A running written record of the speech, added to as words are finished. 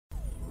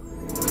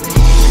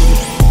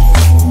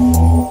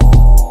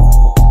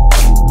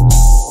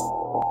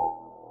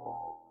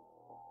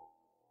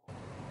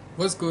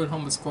What's good,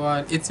 Humble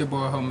Squad? It's your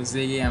boy Humble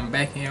Ziggy. I'm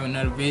back here with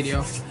another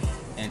video,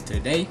 and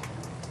today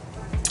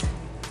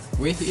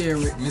we're here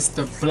with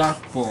Mr.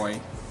 Block Boy.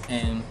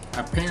 And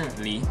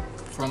apparently,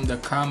 from the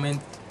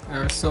comment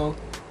or so,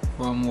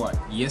 from what,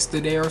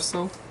 yesterday or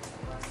so,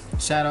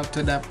 shout out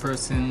to that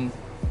person,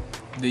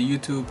 the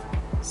YouTube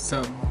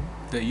sub,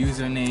 the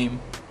username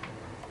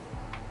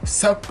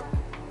sup,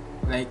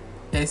 like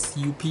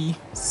S-U-P,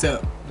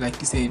 sup, like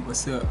you saying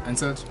what's up and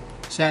such.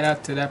 Shout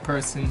out to that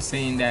person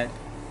saying that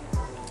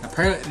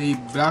apparently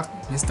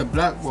Mr.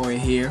 Block Boy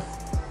here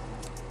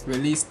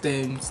released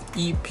an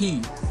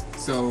EP,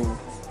 so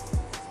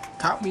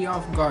caught me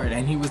off guard.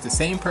 And he was the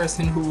same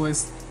person who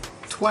was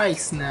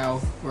twice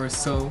now or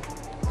so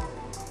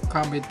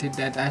commented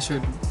that I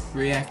should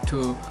react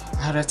to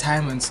Out of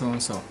Time and so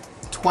and so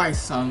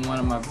twice on one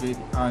of my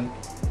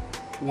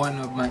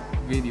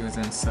videos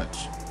and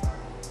such.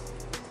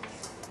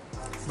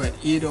 But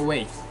either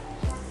way,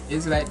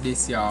 it's like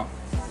this, y'all.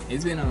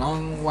 It's been a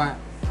long while.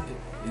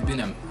 It's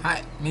been a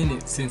hot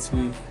minute since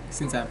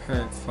I've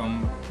heard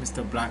from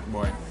Mr. Block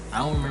Boy. I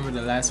don't remember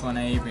the last one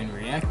I even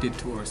reacted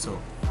to or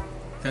so.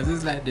 Cause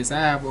it's like this. I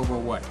have over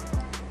what?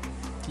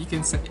 You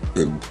can say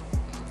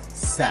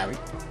sorry.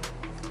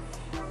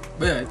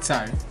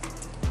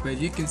 But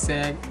you can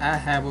say I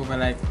have over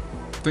like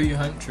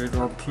 300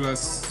 or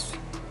plus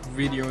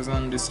videos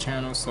on this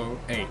channel. So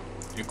hey,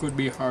 it could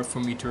be hard for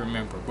me to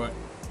remember. But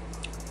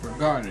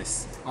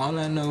regardless, all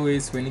I know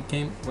is when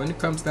it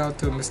comes down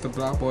to Mr.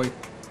 Block Boy,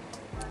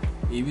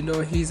 even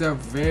though he's a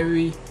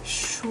very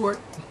short,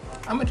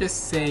 I'ma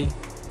just say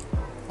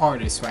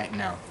artist right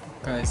now,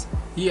 because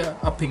he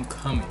up and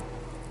coming.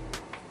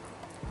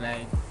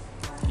 Like,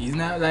 he's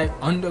not like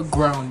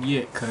underground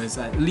yet, cause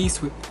at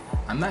least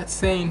I'm not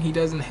saying he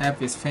doesn't have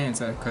his fans,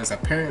 cause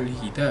apparently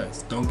he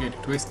does. Don't get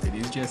it twisted.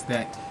 It's just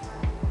that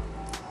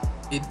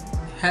it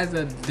has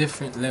a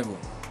different level.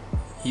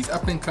 He's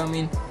up and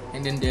coming,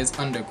 and then there's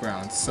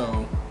underground.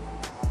 So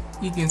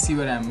you can see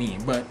what I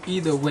mean. But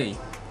either way,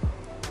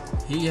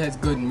 he has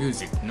good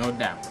music, no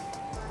doubt.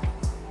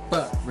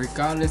 But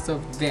regardless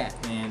of that,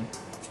 man,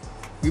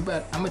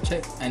 I'ma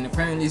check, and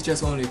apparently it's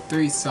just only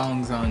 3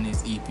 songs on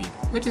his EP,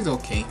 which is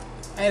okay.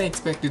 I didn't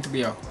expect it to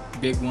be a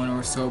big one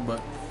or so,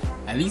 but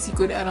at least he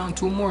could add on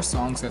 2 more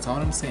songs. That's all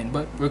I'm saying.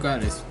 But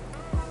regardless,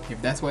 if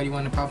that's what you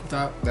want to pop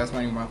out, that's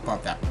what you want to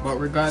pop out. But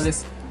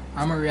regardless,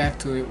 I'ma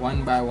react to it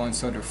one by one.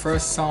 So the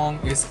first song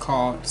is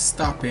called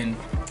Stoppin',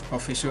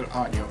 official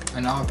audio,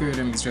 and all 3 of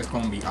them is just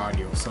gonna be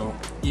audio. So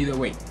either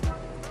way,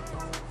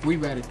 we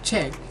better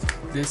check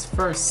this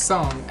first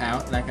song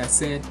out. Like I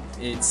said,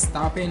 it's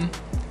Stoppin'.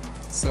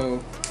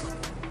 So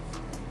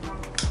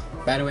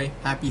by the way,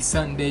 happy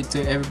Sunday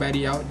to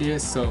everybody out there.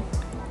 So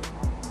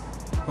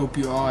hope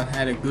you all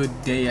had a good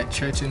day at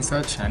church and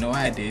such. I know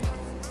I did.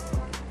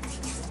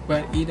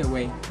 But either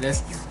way,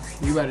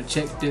 we better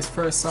check this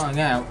first song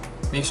out.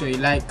 Make sure you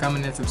like,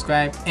 comment, and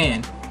subscribe.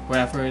 And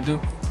without further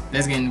ado,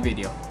 let's get in the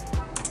video.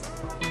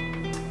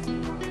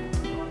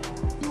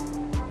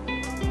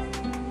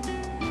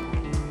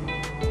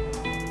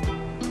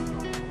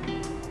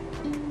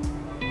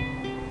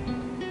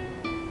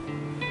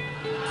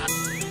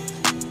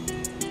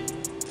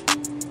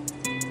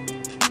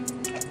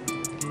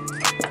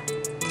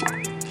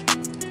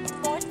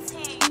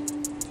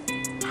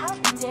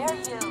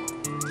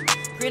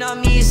 Green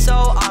on me, so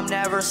I'm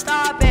never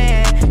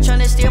stopping.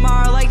 Tryna steal my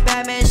heart like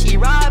Batman, she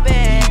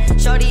robbing.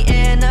 Shorty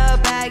in the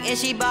bag and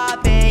she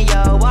bopping.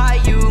 Yo,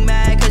 why you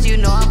mad? Cause you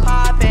know I'm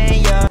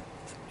popping, yo.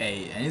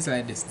 Hey, and it's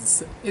like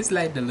this. It's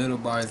like the little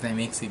bars that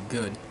makes it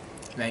good.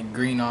 Like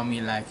green on me,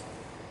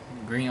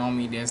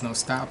 there's no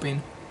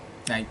stopping.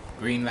 Like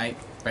green light,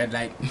 red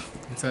light,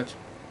 and such.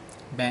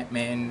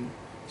 Batman,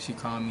 she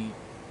called me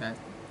that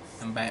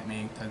I'm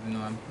Batman because you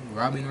know I'm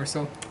robbing or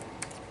so.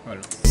 Hold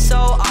on.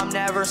 So I'm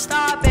never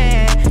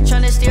stopping.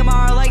 Tryna steal my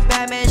heart like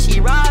Batman, she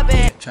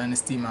robbing. Trying to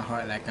steal my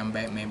heart like I'm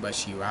Batman, but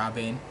she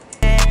robbing.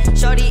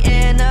 Shorty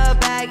in the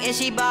bag and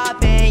she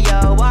bopping.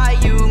 Yo, why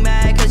you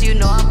mad? Cause you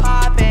know I'm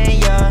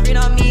popping, yeah. Green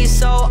on me,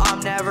 so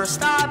I'm never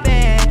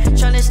stopping.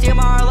 Tryna steal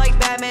my heart like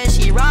Batman,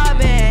 she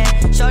robbing.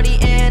 Shorty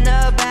in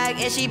the bag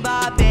and she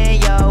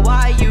bopping. Yo,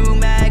 why you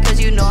mad?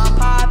 Cause you know I'm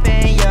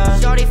popping, yeah.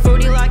 Shorty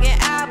fruity like an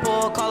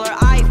apple, call her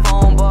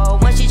iPhone.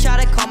 But when she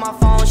try to call my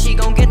phone, she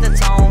gon' get the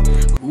tone.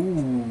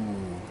 Ooh.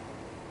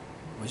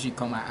 When she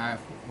call my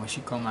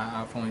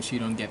iPhone, she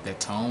don't get the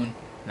tone,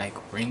 like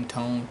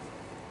ringtone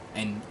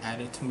and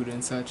attitude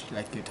and such,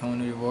 like the tone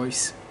of your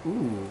voice.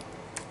 Ooh,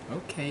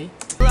 okay.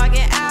 Like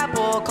an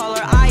apple, call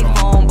her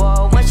iPhone.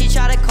 But when she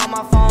try to call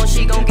my phone,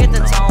 she gon' get the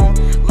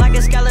tone. Like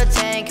a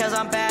skeleton, cause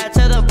I'm bad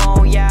to the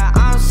bone. Yeah,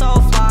 I'm so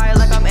fly,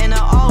 like I'm in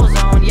the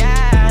ozone.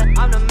 Yeah,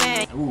 I'm the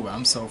man. Ooh,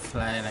 I'm so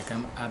fly, like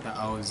I'm at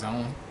the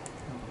ozone.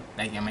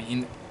 Like am I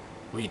in?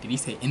 Wait, did he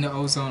say in the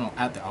ozone or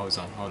at the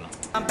ozone? Hold on.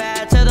 I'm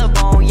bad to the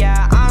bone,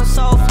 yeah. I'm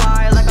so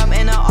fly, like I'm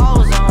in the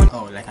ozone.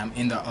 Oh, like I'm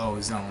in the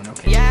ozone,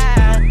 okay.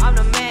 Yeah, I'm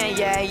the man,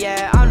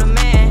 yeah, I'm the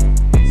man.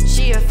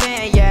 She a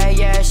fan,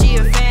 yeah, she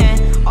a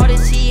fan. All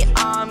this heat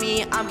on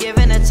me, I'm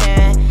giving a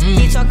 10.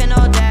 He talking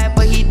all that,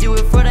 but he do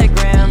it for the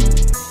gram.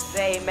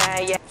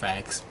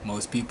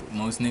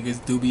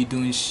 niggas do be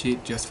doing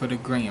shit just for the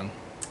gram.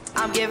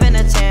 I'm giving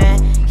a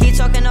 10. He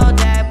talking all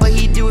that, but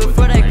he do it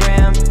for the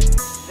gram.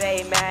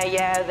 They mad,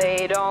 yeah,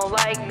 they don't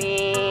like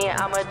me.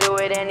 I'ma do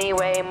it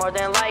anyway, more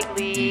than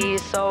likely.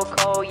 So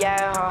cold,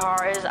 yeah, her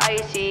heart is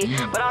icy.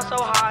 But I'm so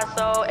hot,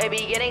 so it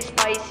be getting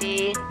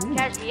spicy.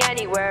 Catch me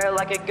anywhere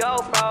like a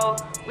GoPro.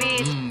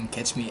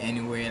 Catch me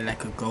anywhere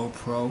like a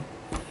GoPro.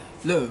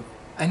 Look,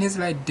 and it's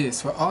like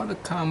this. For all the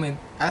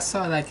comments, I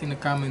saw like in the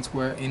comments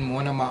where in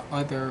one of my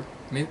other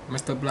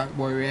Mr.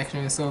 Blackboy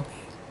reactions, so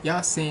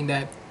y'all saying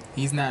that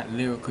he's not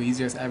lyrical, he's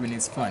just having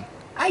his fun.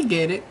 I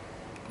get it.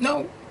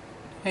 No.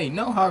 Hey,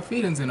 no hard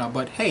feelings and all,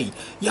 but hey,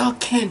 y'all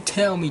can't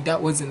tell me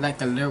that wasn't like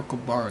a lyrical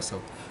bar.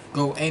 So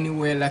go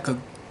anywhere like a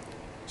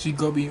she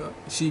going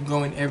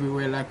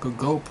everywhere like a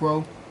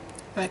GoPro.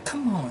 Like,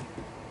 come on.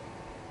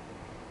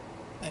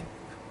 And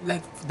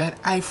like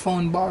that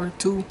iPhone bar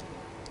too.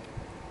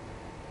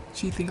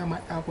 She think I'm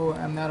an Apple,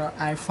 I'm not an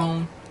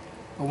iPhone.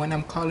 But when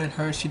I'm calling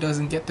her, she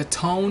doesn't get the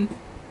tone,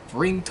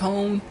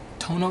 ringtone,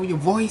 tone of your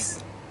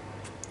voice.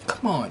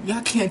 Come on,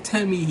 y'all can't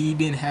tell me he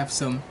didn't have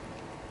some.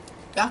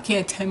 Y'all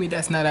can't tell me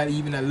that's not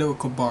even a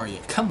lyrical bar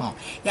yet. Come on.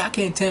 Y'all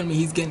can't tell me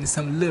he's getting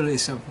some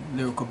littleish of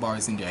lyrical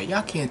bars in there.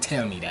 Y'all can't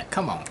tell me that.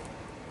 Come on.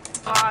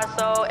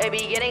 So it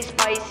be getting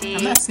spicy.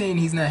 I'm not saying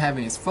he's not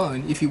having his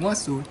fun. If he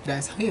wants to,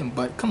 that's him.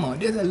 But come on,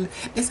 there's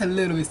a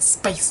little bit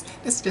space.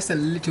 There's just a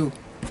little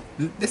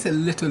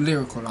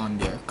lyrical on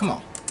there. Come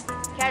on.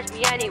 Catch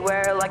me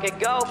anywhere like a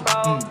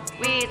GoPro.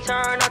 We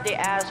turn up the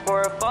ass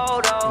for a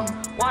photo.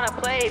 Wanna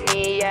play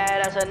me?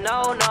 Yeah, that's a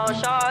no-no.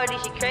 Shawty,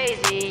 she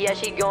crazy. Yeah,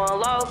 she going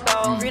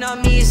loco. Green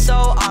on me,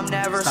 so I'm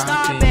never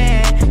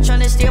stopping.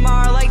 Tryna steal my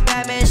heart like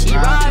Batman, she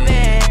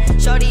robbing.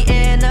 Shawty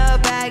in the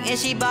bag and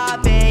she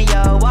bopping.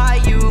 Yo,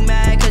 why you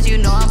mad? Cause you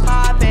know I'm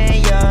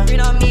popping. Yeah,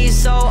 green on me,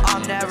 so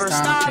I'm never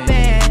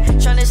stopping.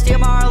 Tryna steal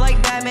my heart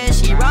like Batman,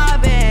 she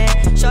robbing.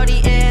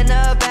 Shawty in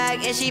the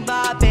bag and she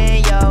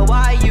bopping. Yo,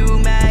 why you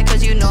mad?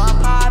 Cause you know I'm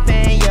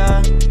popping,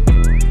 yeah.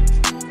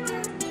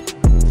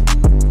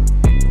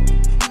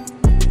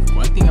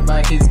 One thing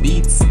about his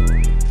beats,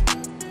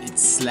 it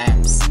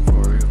slaps for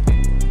real.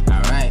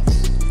 Alright.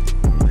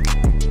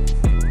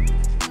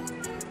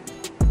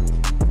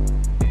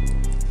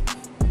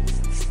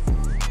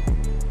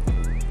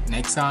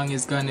 Next song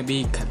is gonna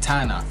be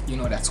Katana. You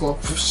know that's what.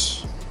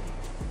 Whoosh.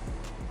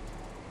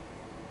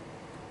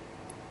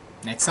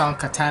 Next song,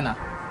 Katana.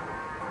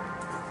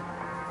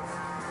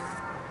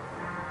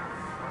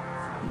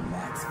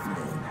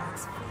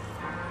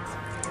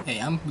 Hey,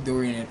 I'm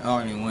doing it all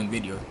in one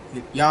video.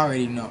 Y'all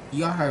already know.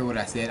 Y'all heard what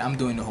I said. I'm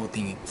doing the whole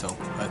thing. So,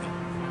 okay.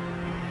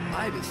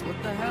 VIBEZ,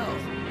 what the hell?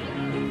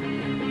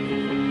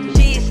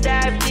 She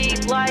stabbed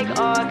deep like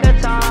a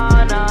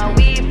katana.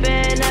 We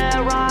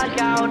finna rock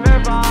out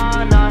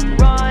Nirvana.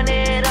 Run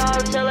it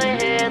up till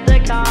it hit the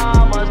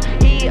commas.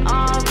 He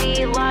on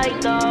me like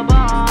the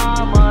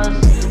Bahamas.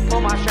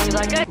 Pull my strings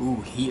like a.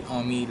 Ooh, he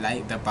on me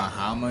like the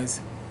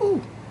Bahamas.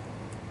 Ooh.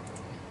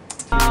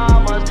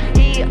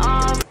 He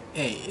on.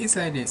 Hey, it's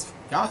like this.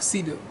 Y'all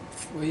see the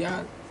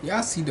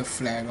y'all see the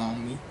flag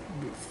on me,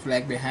 the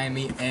flag behind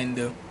me, and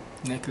the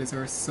necklace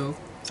or so.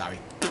 Sorry,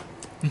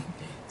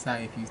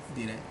 sorry if you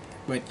did that.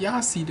 But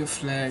y'all see the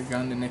flag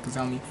on the necklace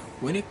on me.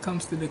 When it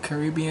comes to the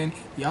Caribbean,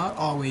 y'all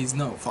always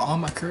know. For all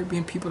my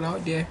Caribbean people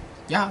out there,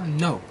 y'all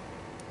know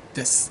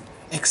this,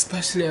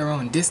 especially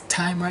around this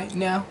time right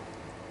now.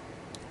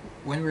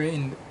 When we're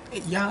in,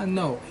 y'all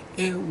know.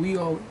 We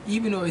all,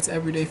 even though it's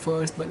every day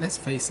for us, but let's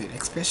face it,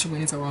 especially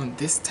when it's around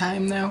this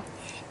time now,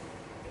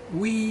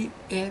 man,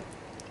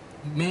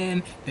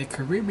 the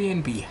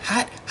Caribbean be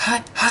hot.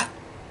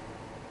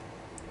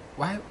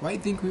 Why do you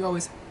think we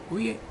always,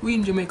 we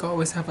in Jamaica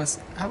always have us,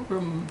 I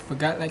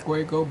forgot like where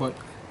it go, but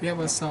we have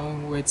a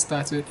song where it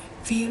starts with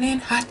feeling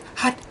hot.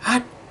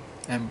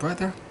 And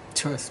brother,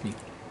 trust me,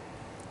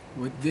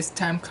 with this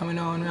time coming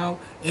on now,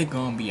 it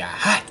gonna be a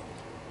hot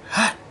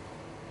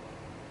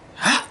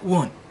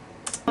one.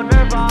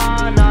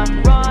 Nirvana,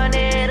 run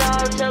it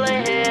up till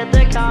it hit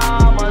the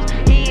commas.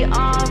 He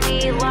on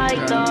me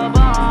like the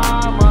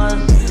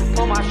Bahamas.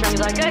 Pull my strings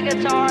like a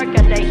guitar,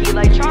 got that heat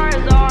like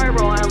Charizard.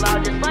 Rolling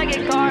loud just like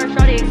a car,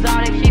 shawty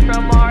exotic, she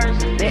from Mars.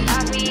 They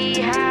ask me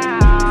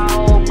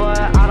how, but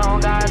I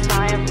don't got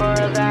time for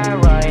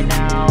that right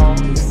now.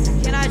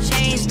 Can I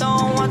change?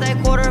 Don't want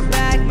that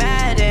quarterback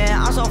Madden.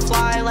 I'm so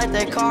fly like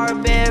the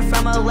carpet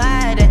from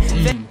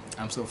Aladdin.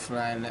 I'm so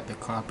fly like the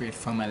carpet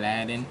from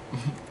Aladdin.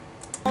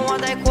 I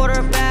want that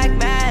quarterback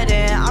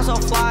Madden. I'm so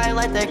fly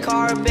like the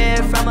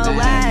carpet from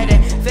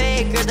Aladdin.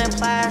 Faker than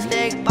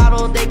plastic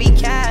bottle, they be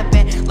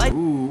capping like.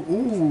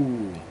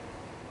 Ooh.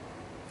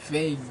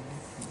 Fake.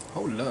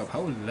 Hold up.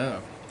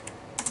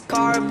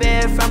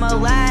 Carpet from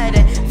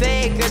Aladdin.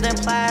 Faker than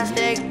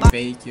plastic.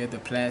 Fake, you're the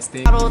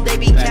plastic. Bottle, they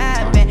be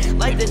capping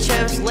like the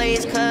chips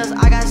lays, cause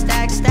I got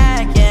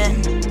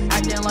stacking.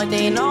 Acting like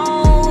they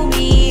know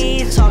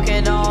me.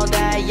 Talking all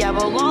that, yeah,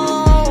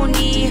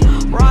 baloney.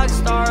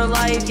 Rockstar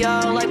life,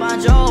 yo, like my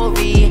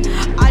Jovi.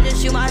 I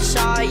just shoot my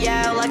shot,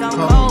 yeah, like I'm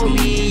Kobe,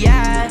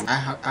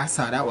 yeah. I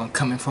saw that one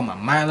coming from a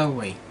mile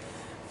away.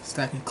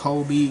 Stacking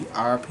Kobe,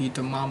 RP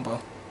to Mamba.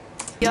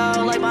 Yo,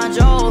 like Bon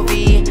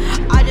Jovi,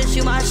 I just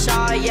shoot my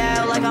shot,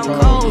 yeah, like I'm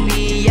Kobe,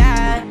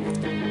 yeah.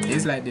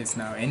 It's like this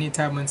now.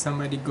 Anytime when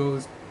somebody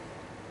goes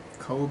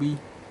Kobe,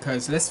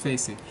 cause let's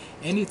face it,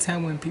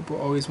 anytime when people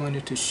always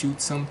wanted to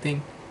shoot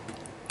something,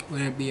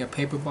 whether it be a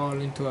paper ball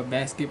into a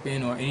basket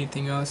bin or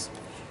anything else,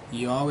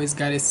 you always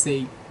gotta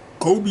say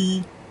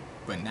Kobe.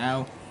 But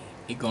now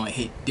it gonna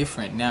hit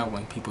different now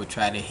when people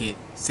try to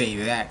say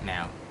that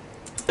now.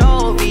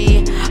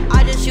 Kobe,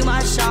 I just shoot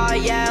my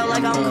shot, yeah,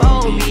 like I'm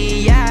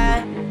Kobe,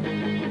 yeah.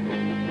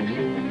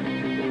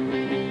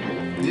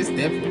 This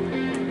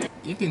definitely,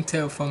 you can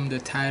tell from the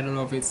title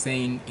of it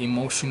saying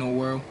Emotional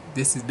World,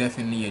 this is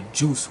definitely a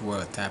Juice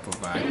WRLD type of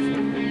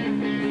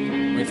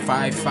vibe. With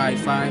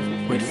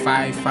 555, with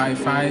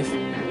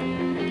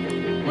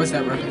 555, what's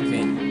that record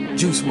thing?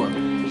 Juice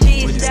WRLD.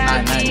 With this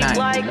 999.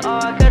 Like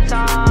a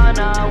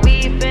katana,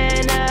 we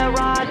finna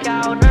rock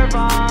out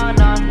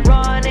Nirvana,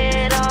 run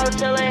it up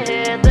till it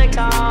hit the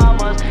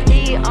commas.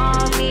 He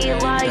on me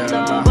like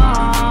the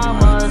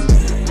Bahamas.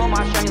 Pull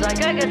my strings like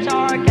a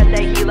guitar, got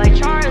that key like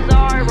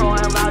Charizard,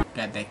 rolling loud.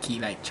 Got that key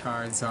like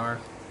Charizard,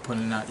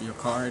 pulling out your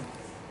card.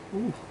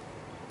 Ooh.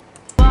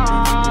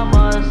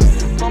 Bahamas.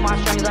 Pull my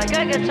strings like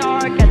a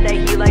guitar, got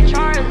that key like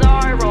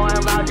Charizard,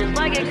 rolling loud just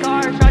like a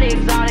car. Shorty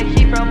exotic,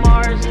 she from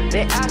Mars.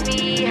 They ask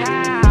me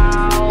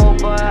how,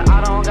 but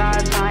I don't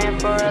got time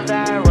for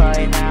that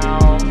right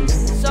now.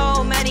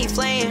 So many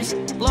flames,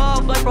 blow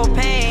up like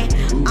propane.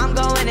 I'm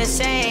going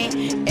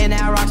insane in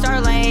that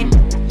rockstar lane.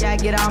 Yeah,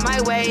 get out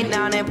my way,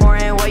 not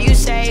important what you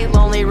say.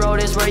 Lonely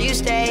road is where you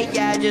stay,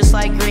 yeah, just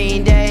like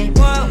Green Day.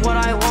 Put what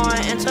I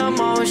want into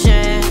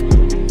motion.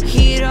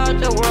 Heat up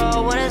the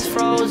world when it's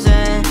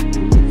frozen.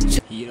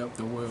 Heat up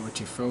the world with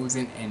your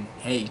frozen, and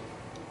hey,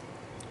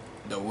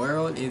 the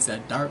world is a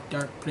dark,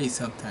 dark place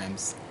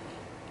sometimes.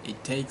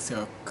 It takes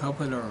a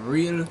couple of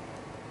real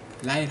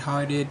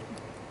light-hearted,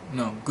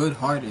 no,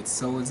 good-hearted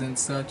souls and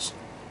such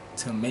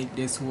to make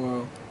this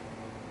world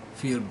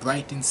feel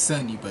bright and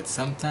sunny, but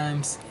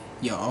sometimes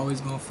you're always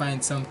gonna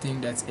find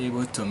something that's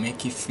able to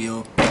make you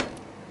feel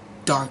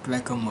dark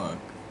like a mug.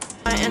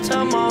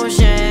 Into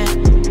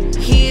motion,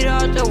 heat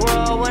up the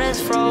world when it's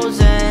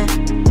frozen.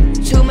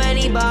 Too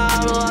many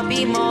bottle up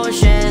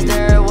emotions.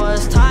 There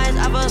was times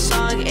I was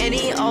sunk in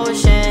the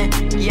ocean,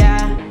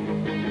 yeah.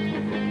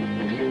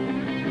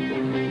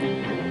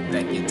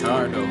 That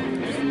guitar though.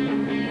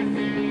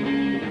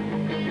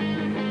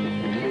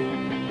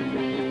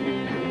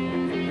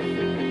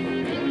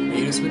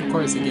 Hit us with the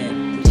chorus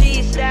again.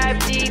 She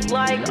stabbed deep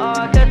like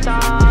a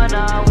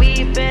katana.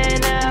 We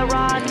finna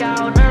rock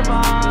out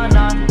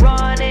Nirvana,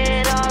 run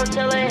it up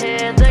till it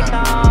hit the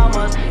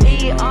commas.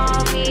 He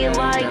on me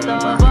like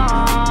the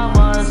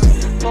Bahamas.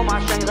 Pull my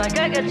strings like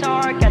a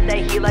guitar, got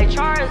that heat like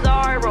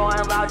Charizard,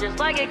 rolling loud just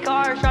like a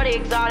car. Shorty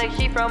exotic,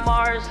 she from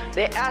Mars.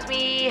 They ask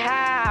me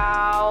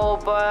how,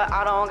 but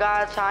I don't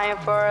got time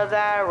for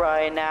that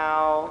right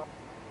now.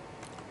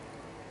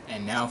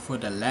 And now for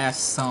the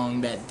last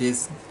song that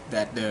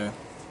the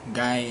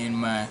guy in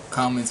my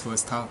comments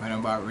was talking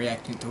about,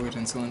 reacting to it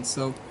and so on,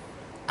 so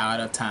Out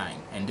of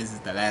Time. And this is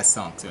the last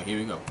song, so here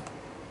we go.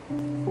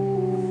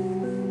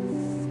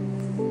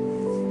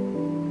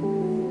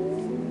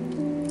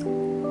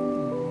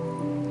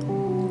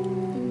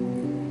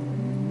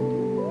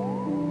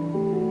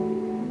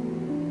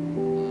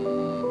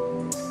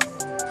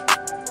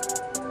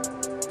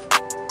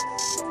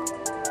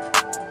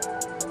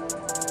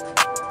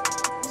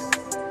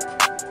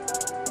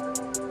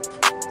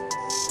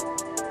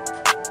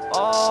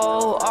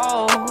 Oh,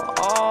 oh,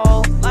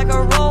 oh, like a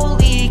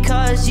rollie,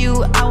 cause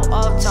you out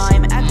of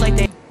time. Act like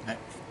they.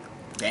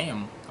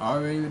 Damn,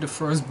 already the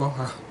first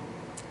bar.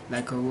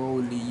 Like a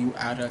rollie, you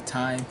out of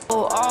time.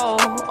 Oh, oh,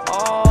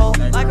 oh,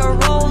 like a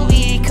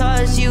rollie,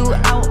 cause you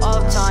out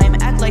of time.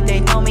 Act like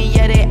they know me,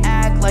 yeah, they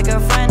act like a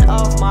friend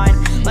of mine.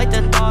 Like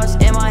the thoughts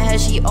in my head,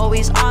 she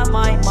always on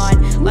my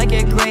mind. Like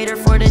a grater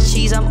for the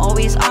cheese, I'm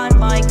always on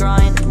my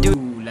grind.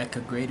 Ooh, like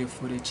a grater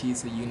for the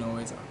cheese, so you know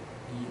it's.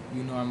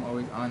 You know I'm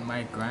always on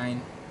my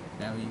grind.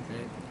 That what you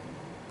said?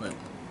 But,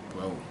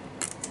 bro.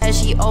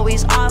 She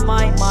always on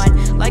my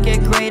mind. Like a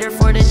grater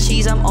for the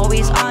cheese, I'm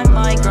always on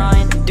my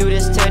grind. Do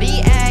this to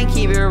the end,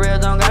 keep it real,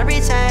 don't gotta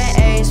pretend.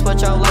 Ayy,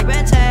 switch up like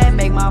Ben 10,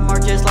 make my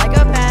mark just like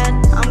a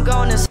pen. I'm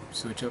gonna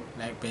switch up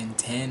like Ben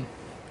 10.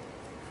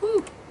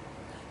 Woo.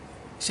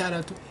 Shout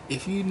out to,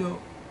 if you know,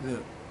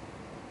 look,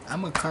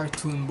 I'm a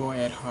cartoon boy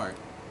at heart.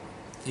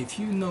 If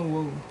you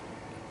know,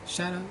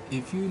 shout out,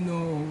 if you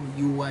know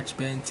you watch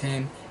Ben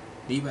 10,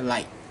 leave a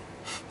like.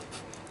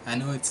 I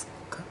know it's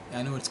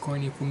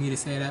corny for me to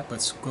say that,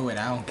 but screw it,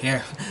 I don't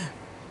care.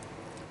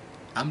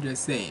 I'm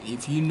just saying,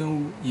 if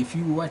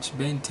you watch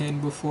Ben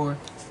 10 before,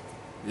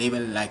 leave a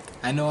like.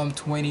 I know I'm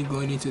 20,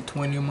 going into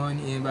 21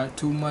 in about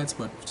 2 months,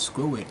 but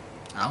screw it,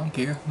 I don't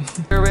care.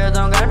 real,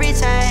 don't gotta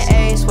pretend.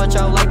 Ayy, switch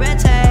up like Ben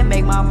 10,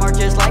 make my mark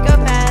just like a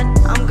pen.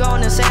 I'm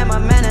going to say I'm a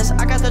menace,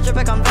 I got the trip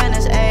back on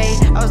Venice.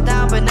 Ayy, I was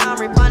down but now I'm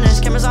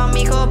replenished. Cameras on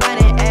me, Cole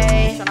Bennett.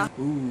 Ayy,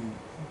 ooh,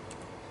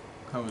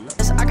 hold up.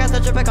 I got got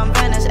the drip like I'm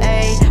Venice,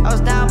 ayy. I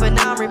was down, but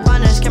now I'm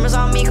replenished. Cameras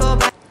on me, cool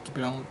back. Keep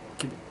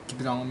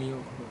it on me.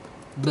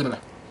 Blah, blah.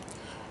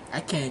 I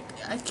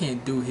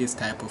can't do his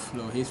type of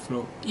flow. His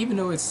flow, even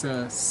though it's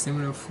a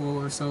similar flow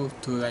or so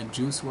to like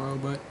Juice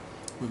WRLD, but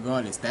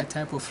regardless, that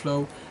type of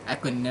flow, I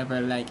could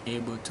never like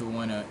able to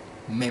wanna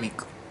mimic.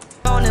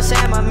 Going to say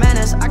I'm a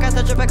menace. I got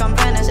the drip like I'm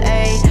Venice,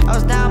 ayy. I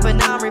was down, but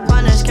now I'm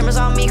replenished. Cameras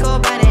on me, cool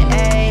Bennett,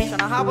 ayy.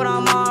 Tryna hop it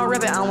on my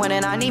ribbon. I'm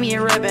winning, I need me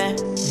a ribbon.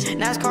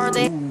 NASCAR,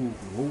 they. Ooh,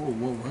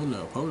 whoa,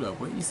 hold up.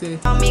 What you say?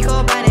 On me,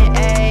 cool Bennett,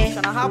 ayy.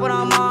 Tryna hop it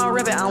on my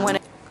ribbon. I'm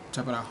winning.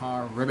 Chop it a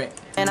hard ribbit.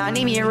 And I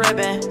need me a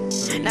ribbon.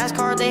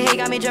 NASCAR, they hate,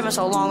 got me driven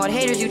so long. All the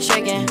haters, you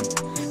chicken.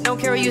 Don't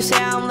care what you say,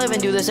 I'm living.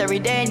 Do this every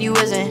day and you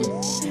isn't.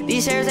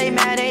 These haters, they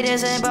mad, they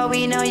isn't, but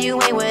we know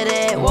you ain't with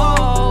it.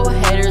 Whoa,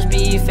 haters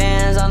be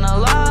fans on the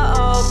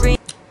low. Green.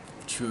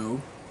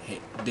 True.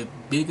 The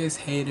biggest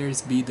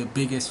haters be the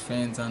biggest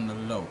fans on the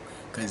low.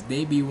 Cause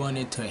they be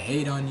wanting to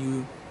hate on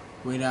you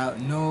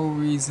without no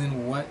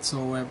reason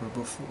whatsoever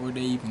before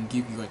they even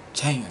give you a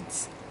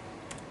chance.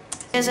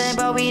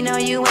 But we know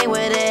you ain't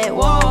with it.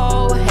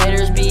 Whoa,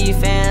 haters be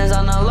fans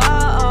on the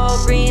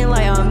low. Green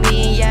light on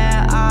me,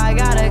 yeah, I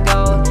gotta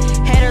go.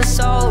 Haters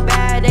so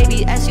bad, they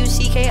be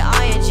SUCKING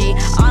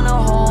on a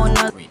whole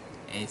nother. Wait,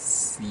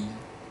 SCKU.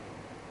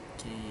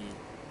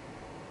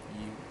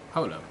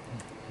 Hold up.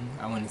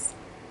 I wanna see.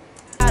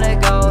 Gotta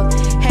go.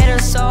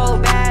 Haters so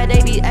bad,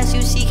 they be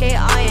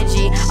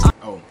SUCKING.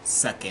 Oh,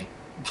 second.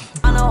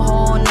 On a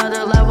whole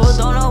nother level,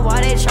 don't know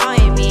why they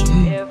trying me.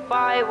 If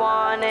I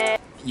want it.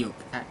 Yo,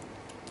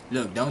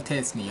 look, don't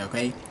test me,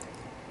 okay?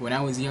 When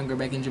I was younger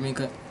back in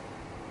Jamaica,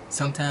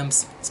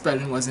 sometimes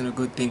spelling wasn't a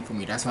good thing for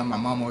me. That's why my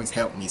mom always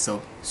helped me.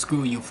 So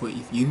screw you for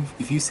if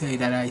you say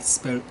that I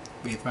spell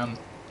if I'm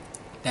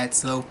that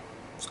slow,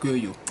 screw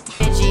you.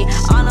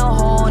 On a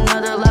whole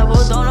nother level,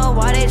 don't know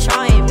why they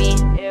trying me.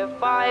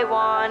 If I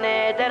want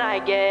it, then I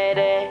get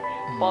it.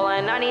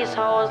 Ballin' on these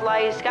hoes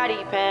like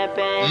Scotty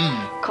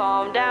pimpin'.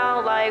 Calm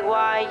down, like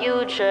why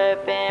you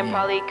trippin'?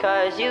 Probably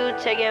cause you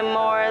taking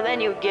more than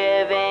you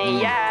giving,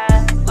 yeah.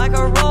 Like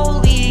a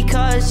rollie,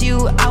 cause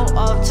you out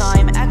of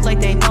time. Act like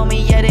they know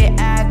me, yeah, they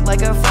act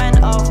like a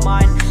friend of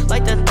mine.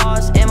 Like the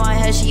thoughts in my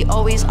head, she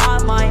always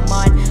on my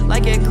mind.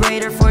 Like a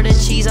grater for the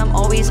cheese, I'm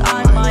always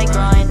on my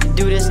grind.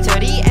 Do this to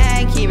the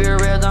end, keep it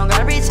real, don't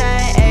gotta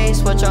pretend. Ayy,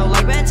 switch up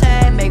like Ben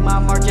 10, make my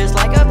mark just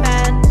like a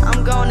pen.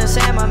 I'm going to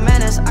say I'm a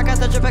menace, I got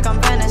the drip like I'm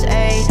Venice,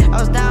 ayy. I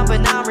was down, but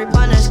now I'm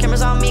replenished,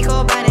 cameras on me,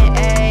 cool Bennett,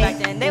 ayy. Back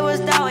then they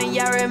was doubting,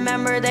 yeah,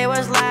 remember they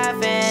was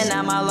laughing.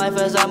 Now my life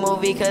is a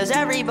movie, cause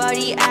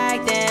everybody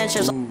acting.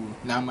 Ooh,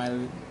 now my,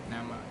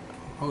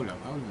 hold up.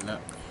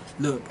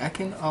 Look, I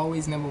can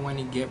always never want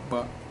to get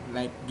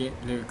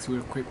lyrics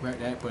real quick like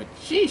that, but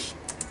sheesh.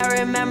 I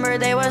remember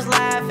they was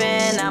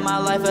laughing. Now my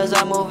life is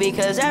a movie,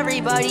 cause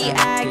everybody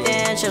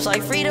acting. Just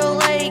like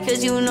Frito-Lay,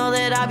 cause you know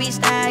that I be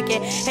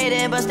stacking.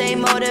 Hating but stay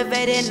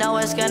motivated, know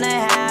it's gonna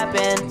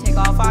happen. Take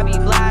off, I be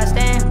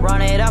blasting.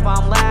 Run it up,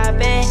 I'm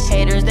lapping.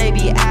 Haters, they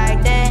be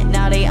acting.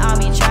 Now they on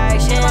me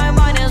traction. My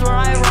mind is where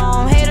I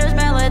roam. Haters,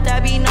 man, let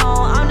that be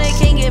known. I'm the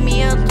king, give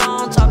me a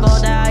throne. Talk all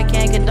that I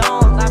can't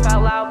condone. Laugh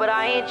out loud, but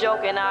I ain't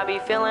joking. I be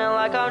feeling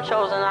like I'm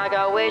chosen. I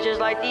got wages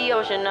like the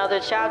ocean. Another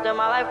chapter,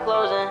 my life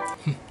closing.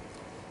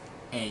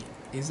 Hey,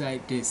 it's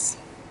like this.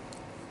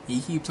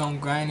 He keeps on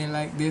grinding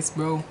like this,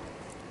 bro.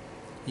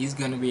 He's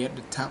gonna be at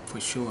the top for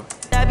sure.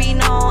 That be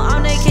known,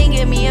 I'm the king,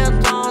 give me a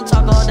throne.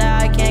 Talk all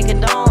that I can't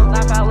condone.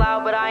 Laugh out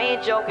loud, but I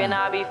ain't joking.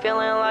 I be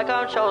feeling like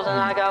I'm chosen.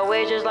 I got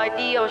wages like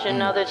the ocean.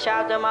 Another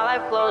chapter, my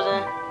life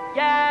closing.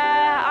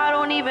 Yeah, I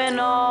don't even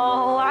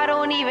know.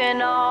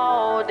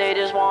 They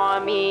just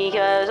want me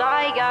cause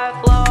I got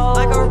flow.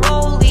 Like a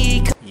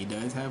rollie. He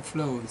does have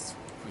flows.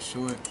 For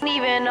sure. Don't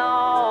even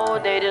know,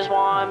 they just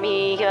want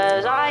me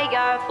cause I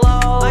got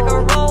flow. Like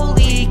a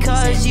rollie,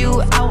 cause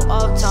you out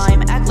of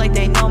time. Act like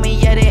they know me,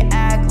 yeah, they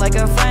act like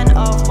a friend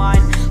of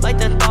mine. Like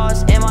the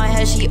thoughts in my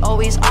head, she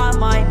always on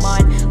my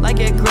mind. Like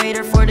a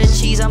grater for the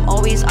cheese, I'm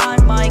always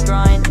on my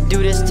grind.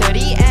 Do this to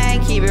the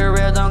end, keep it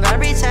real, don't gotta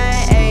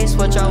pretend. Ayy,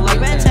 switch up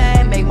like Ben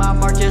 10, make my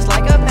mark just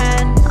like a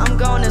pen. I'm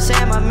going to say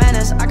I'm a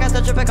menace, I got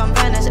the drip like I'm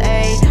Venice,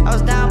 ayy. I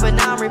was down, but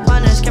now I'm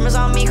replenished, cameras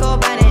on me, cool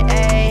Bennett,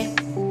 ayy.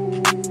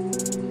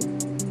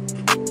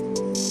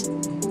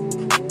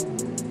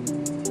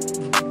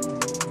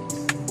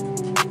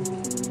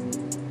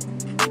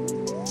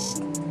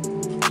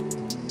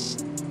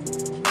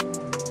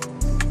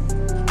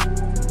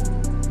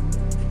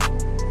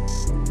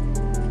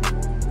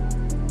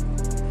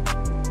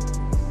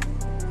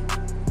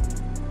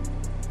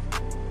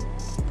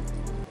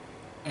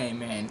 Hey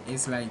man,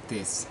 it's like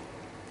this.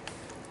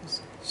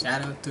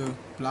 Shout out to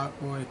Block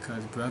Boy,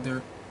 cause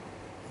brother,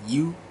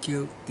 you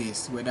killed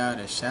this without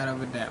a shadow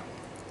of a doubt.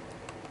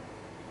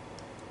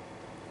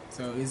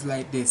 So it's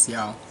like this,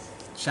 y'all.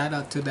 Shout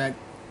out to that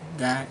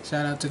guy,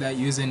 shout out to that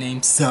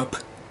username Sup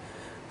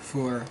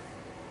for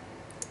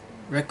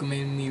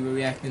recommending me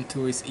reacting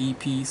to his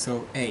EP.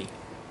 So hey,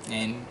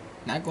 and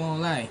not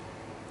gonna lie,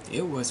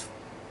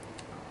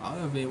 all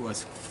of it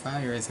was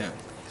fire as hell.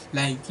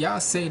 like y'all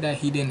say that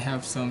he didn't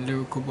have some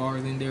lyrical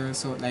bars in there,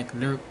 so like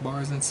lyric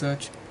bars and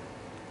such.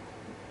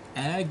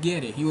 And I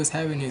get it, he was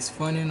having his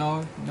fun and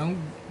all, no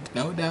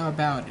doubt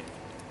about it.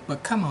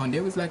 But come on,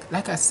 there was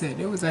like I said,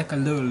 there was like a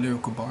little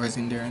lyrical bars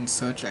in there and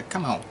such. Like,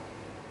 come on.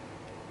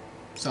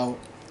 So,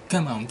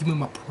 come on, give him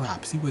my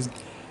props.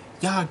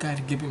 Y'all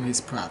gotta give him his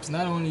props.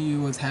 Not only he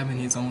was having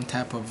his own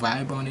type of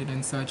vibe on it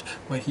and such,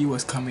 but he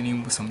was coming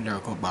in with some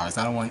lyrical bars.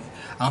 I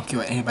don't care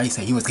what anybody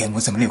say, he was getting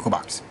with some lyrical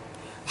bars.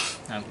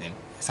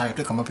 Sorry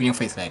to come up in your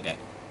face like that,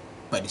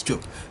 but it's true.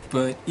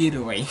 But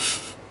either way,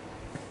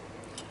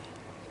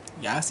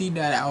 y'all see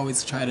that I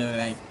always try to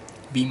like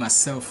be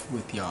myself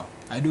with y'all.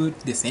 I do it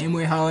the same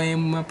way how I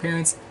am with my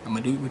parents. I'm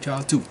gonna do it with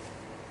y'all too.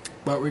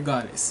 But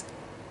regardless,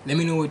 let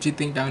me know what you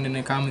think down in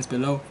the comments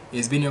below.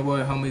 It's been your boy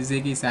homie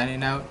Ziggy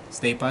signing out.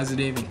 Stay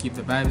positive and keep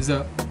the vibes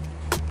up.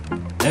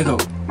 Let go.